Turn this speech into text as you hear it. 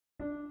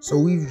So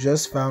we've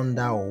just found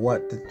out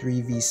what the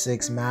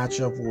 3v6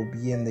 matchup will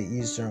be in the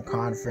Eastern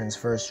Conference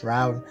first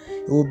round.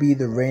 It will be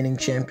the reigning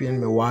champion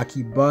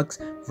Milwaukee Bucks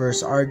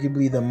versus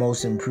arguably the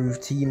most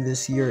improved team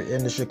this year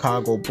in the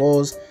Chicago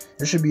Bulls.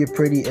 This should be a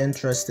pretty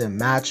interesting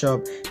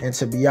matchup, and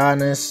to be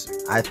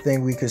honest, I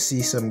think we could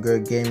see some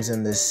good games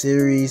in this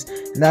series,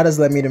 and that has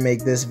led me to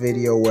make this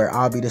video where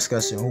I'll be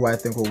discussing who I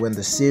think will win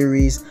the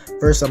series.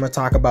 First, I'm going to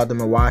talk about the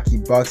Milwaukee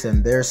Bucks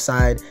and their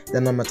side,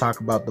 then I'm going to talk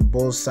about the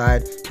Bulls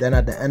side, then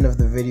at the end of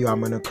the video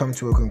I'm going to come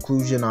to a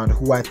conclusion on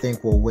who I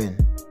think will win.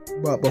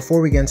 But before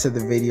we get into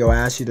the video, I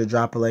ask you to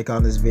drop a like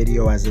on this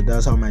video as it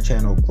does help my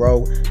channel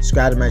grow.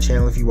 Subscribe to my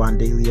channel if you want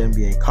daily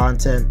NBA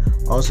content.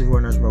 Also, if you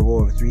want to reach my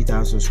goal of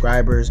 3,000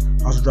 subscribers,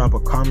 also drop a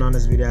comment on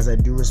this video as I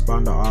do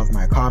respond to all of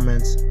my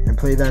comments, and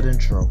play that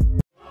intro.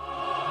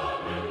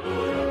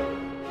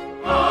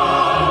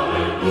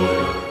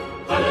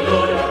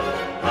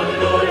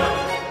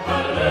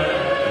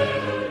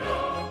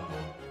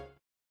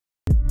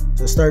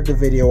 To start the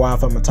video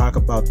off, I'm going to talk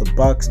about the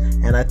Bucks,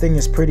 and I think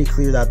it's pretty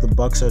clear that the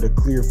Bucks are the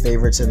clear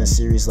favorites in a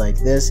series like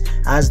this,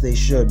 as they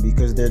should,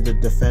 because they're the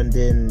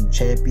defending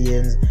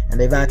champions and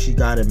they've actually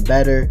gotten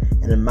better.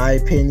 And in my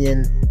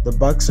opinion, the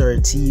Bucks are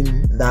a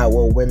team that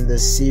will win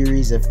this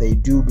series if they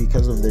do,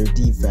 because of their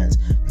defense.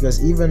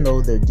 Because even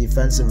though their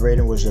defensive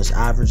rating was just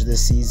average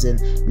this season,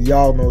 we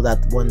all know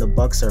that when the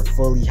Bucks are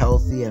fully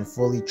healthy and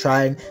fully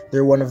trying,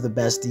 they're one of the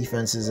best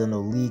defenses in the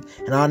league.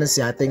 And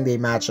honestly, I think they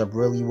match up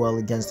really well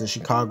against the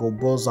Chicago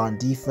Bulls on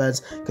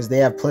defense, because they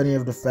have plenty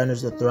of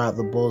defenders to throw out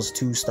the Bulls'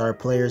 two-star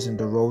players in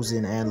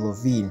DeRozan and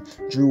Levine.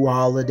 Drew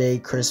Holiday,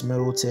 Chris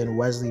Middleton,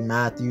 Wesley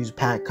Matthews,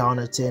 Pat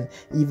Connaughton,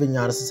 even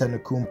Giannis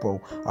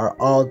Antetokounmpo are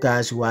all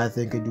guys who I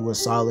think could do a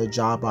solid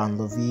job on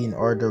Levine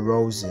or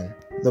DeRozan.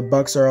 The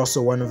Bucks are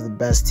also one of the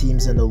best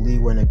teams in the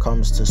league when it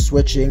comes to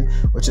switching,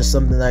 which is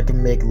something that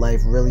can make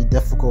life really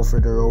difficult for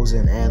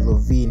DeRozan and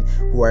Levine,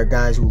 who are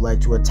guys who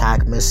like to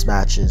attack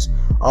mismatches.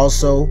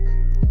 Also,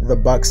 the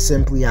Bucks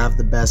simply have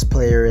the best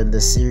player in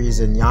this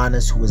series in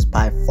Giannis, who is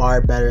by far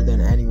better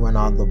than anyone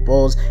on the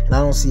Bulls, and I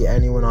don't see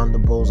anyone on the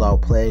Bulls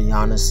outplaying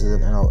Giannis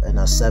in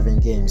a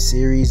 7-game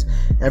series.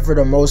 And for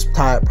the most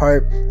part,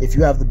 if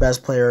you have the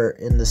best player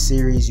in the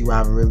series, you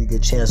have a really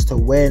good chance to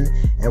win.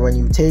 And when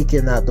you take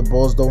in that the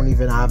Bulls don't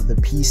even have the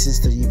pieces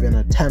to even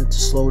attempt to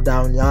slow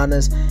down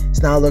Giannis,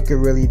 it's not looking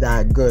really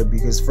that good,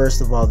 because first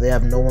of all, they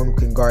have no one who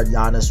can guard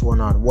Giannis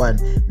one-on-one,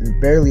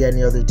 and barely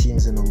any other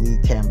teams in the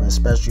league can, but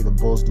especially the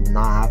Bulls do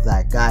not have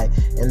that guy.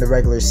 In the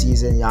regular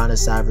season,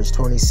 Giannis averaged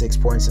 26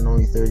 points in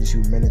only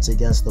 32 minutes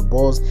against the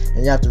Bulls,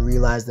 and you have to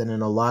realize that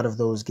in a lot of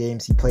those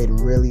games he played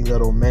really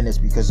little minutes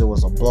because it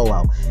was a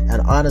blowout.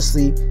 And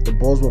honestly, the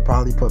Bulls will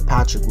probably put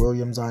Patrick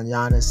Williams on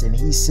Giannis, and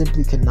he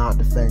simply cannot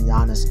defend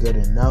Giannis good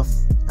enough.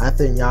 I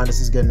think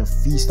Giannis is going to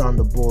feast on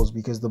the Bulls,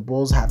 because the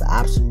Bulls have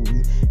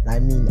absolutely, and I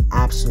mean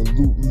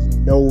absolutely,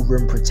 no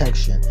rim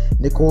protection.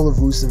 Nikola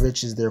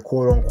Vucevic is their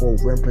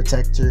quote-unquote rim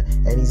protector,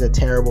 and he's a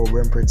terrible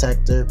rim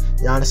protector.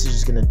 Giannis is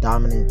just going to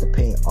dominate the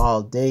paint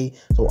all day.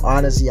 So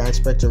honestly, I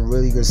expect a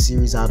really good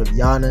series out of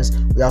Giannis.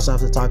 We also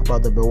have to talk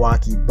about the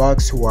Milwaukee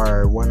Bucks, who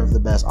are one of the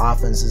best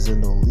offenses in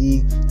the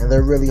league, and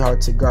they're really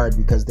hard to guard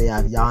because they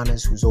have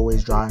Giannis, who's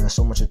always drawing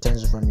so much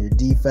attention from your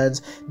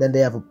defense. Then they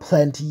have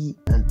plenty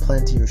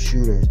of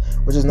shooters,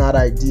 which is not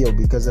ideal,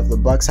 because if the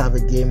Bucks have a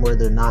game where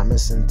they're not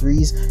missing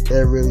threes,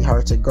 they're really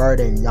hard to guard,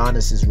 and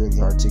Giannis is really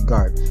hard to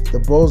guard. The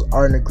Bulls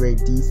aren't a great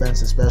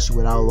defense, especially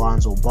without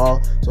Lonzo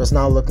Ball, so it's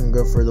not looking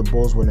good for the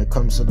Bulls when it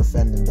comes to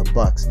defending the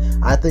Bucks.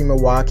 I think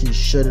Milwaukee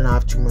shouldn't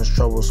have too much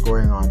trouble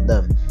scoring on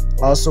them.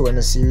 Also, in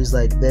a series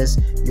like this,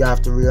 you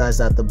have to realize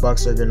that the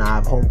Bucks are going to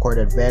have home court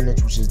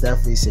advantage, which is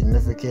definitely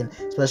significant,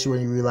 especially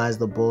when you realize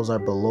the Bulls are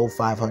below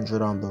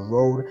 500 on the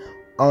road.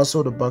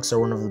 Also, the Bucks are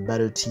one of the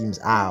better teams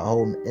at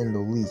home in the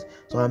league.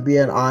 So I'm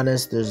being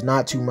honest, there's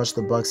not too much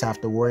the Bucks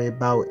have to worry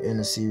about in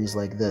a series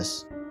like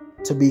this.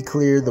 To be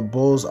clear, the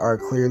Bulls are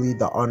clearly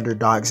the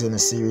underdogs in a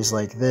series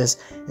like this,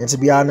 and to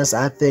be honest,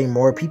 I think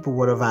more people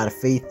would have had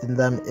faith in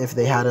them if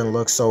they hadn't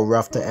looked so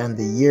rough to end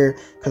the year,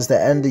 because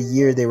to end the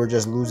year they were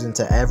just losing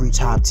to every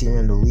top team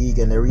in the league,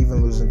 and they were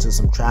even losing to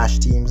some trash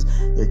teams.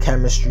 Their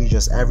chemistry,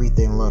 just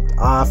everything looked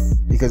off,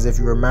 because if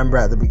you remember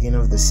at the beginning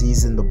of the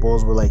season, the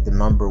Bulls were like the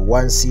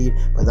 #1 seed,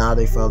 but now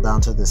they fell down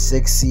to the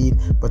 6th seed.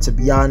 But to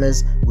be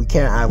honest, we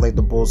can't act like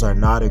the Bulls are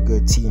not a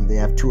good team. They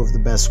have two of the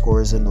best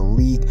scorers in the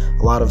league,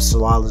 a lot of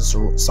solid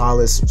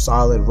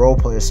role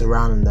players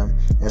surrounding them.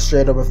 And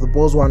straight up, if the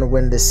Bulls want to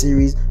win this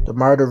series,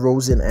 DeMar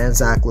DeRozan and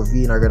Zach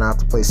LaVine are going to have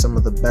to play some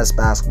of the best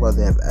basketball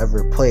they have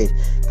ever played.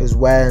 Because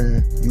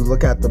when you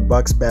look at the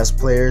Bucks' best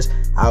players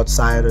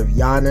outside of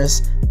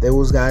Giannis,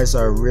 those guys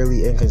are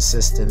really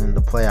inconsistent in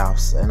the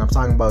playoffs. And I'm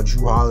talking about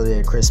Drew Holiday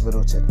and Chris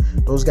Middleton.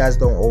 Those guys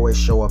don't always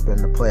show up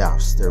in the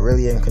playoffs. They're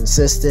really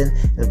inconsistent.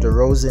 If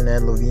DeRozan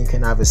and LaVine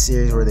can have a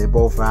series where they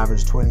both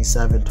average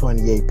 27,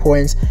 28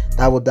 points,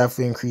 that will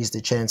definitely increase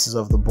the chances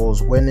of the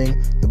Bulls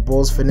winning. The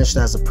Bulls finished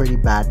as a pretty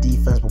bad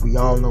defense, but we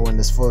all know when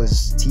this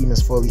team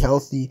is fully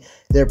healthy,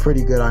 they're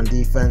pretty good on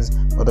defense.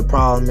 But the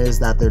problem is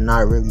that they're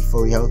not really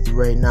fully healthy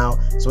right now,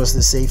 so it's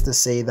safe to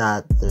say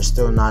that they're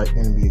still not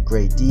going to be a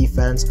great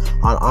defense.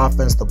 On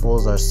offense, the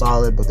Bulls are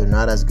solid, but they're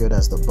not as good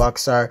as the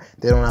Bucks are.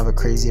 They don't have a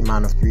crazy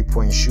amount of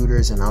three-point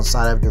shooters, and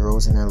outside of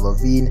DeRozan and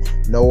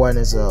LaVine, no one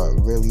is a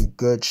really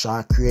good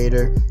shot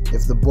creator.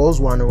 If the Bulls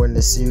want to win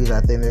this series,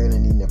 I think they're going to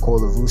need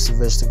Nikola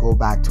Vucevic to go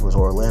back to his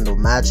Orlando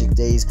Magic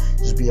days,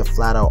 just be a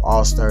flat-out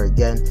all-star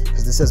again,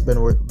 because this has been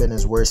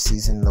his worst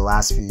season in the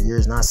last few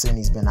years. Not saying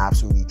he's been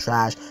absolutely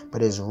trash,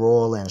 but his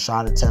roll and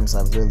shot attempts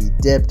have really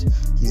dipped.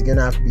 He's going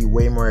to have to be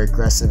way more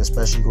aggressive,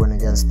 especially going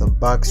against the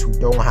Bucks, who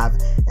don't have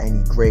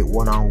any great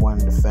one-on-one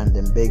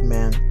defending big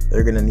man.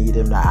 They're going to need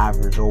him to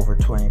average over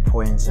 20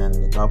 points and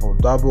a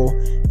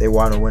double-double. They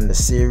want to win the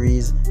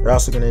series. They're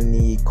also going to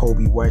need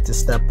Kobe White to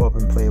step up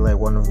and play like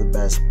one of the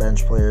best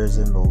bench players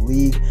in the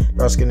league.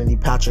 They're also going to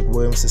need Patrick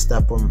Williams to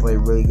step up and play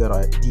really good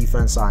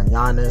defense on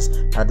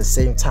Giannis. At the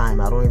same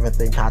time, I don't even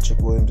think Patrick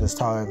Williams is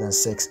taller than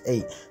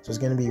 6'8", so it's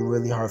going to be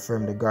really hard for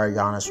him to guard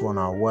Giannis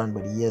one-on-one,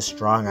 but he is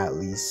strong at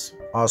least.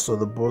 Also,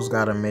 the Bulls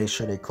got to make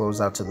sure they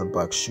close out to the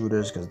Bucks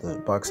shooters, because the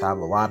Bucks have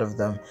a lot of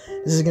them.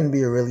 This is going to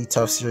be a really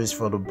tough series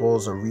for the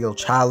Bulls, a real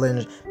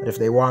challenge. But if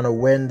they want to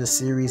win the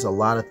series, a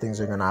lot of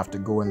things are going to have to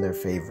go in their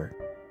favor.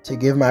 To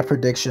give my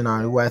prediction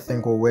on who I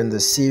think will win the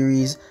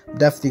series, I'm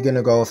definitely going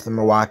to go with the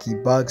Milwaukee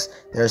Bucks.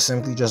 They're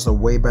simply just a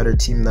way better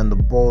team than the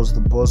Bulls. The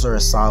Bulls are a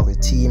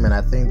solid team, and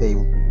I think they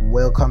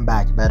will come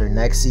back better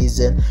next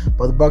season,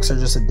 but the Bucks are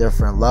just a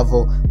different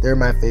level. They're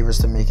my favorites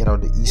to make it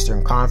out of the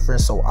Eastern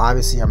Conference, so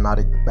obviously I'm not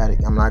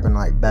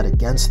gonna bet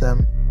against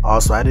them.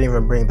 Also, I didn't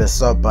even bring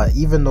this up, but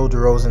even though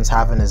DeRozan's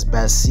having his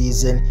best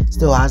season,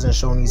 still hasn't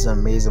shown he's an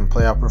amazing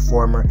playoff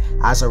performer.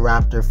 As a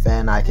Raptor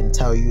fan, I can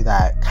tell you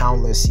that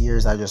countless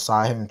years I just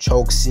saw him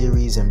choke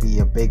series and be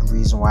a big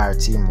reason why our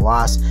team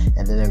lost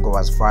and didn't go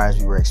as far as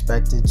we were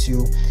expected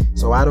to.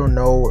 So I don't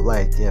know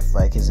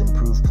if his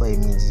improved play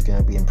means he's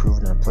gonna be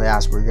improved in the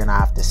playoffs. We're gonna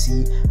have to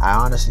see. I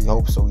honestly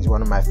hope so. He's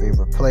one of my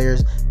favorite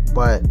players,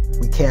 but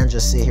we can't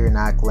just sit here and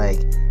act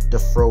like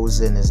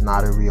DeFrozen is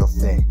not a real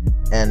thing.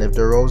 And if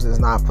DeRozan is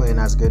not playing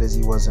as good as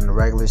he was in the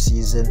regular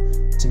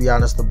season, to be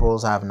honest, the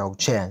Bulls have no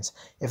chance.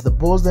 If the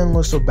Bulls didn't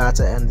look so bad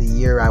to end the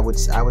year, I would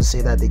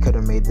say that they could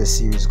have made this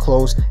series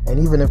close. And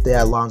even if they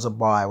had Lonzo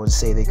Ball, I would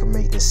say they could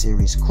make this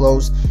series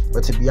close.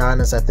 But to be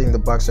honest, I think the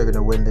Bucks are going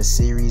to win this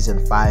series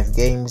in 5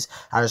 games.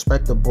 I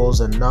respect the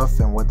Bulls enough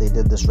and what they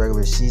did this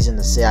regular season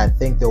to say I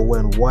think they'll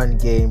win 1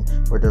 game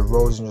where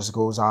DeRozan just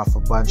goes off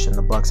a bunch and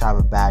the Bucks have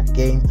a bad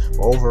game.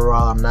 But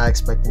overall, I'm not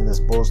expecting the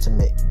Bulls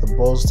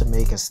to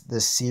make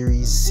this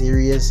series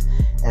serious,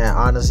 and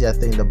honestly I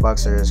think the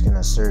Bucks are just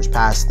gonna surge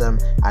past them.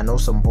 I know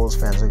some Bulls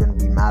fans are gonna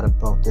be mad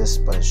about this,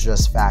 but it's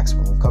just facts.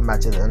 When we come back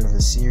to the end of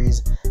the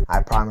series,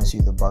 I promise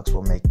you the Bucks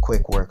will make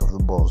quick work of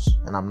the Bulls,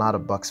 and I'm not a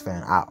Bucks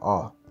fan at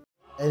all.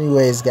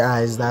 Anyways,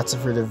 guys, that's it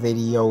for the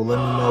video. Let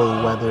me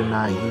know whether or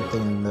not you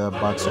think the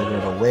Bucks are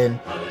going to win.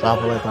 Drop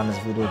a like on this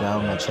video to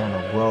help my channel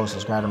grow.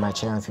 Subscribe to my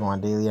channel if you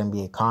want daily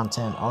NBA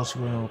content.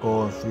 Also, we're going to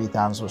go over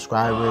 3,000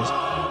 subscribers.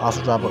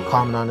 Also, drop a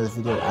comment on this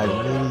video. I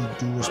really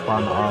do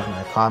respond to all of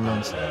my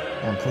comments.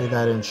 And play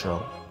that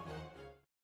intro.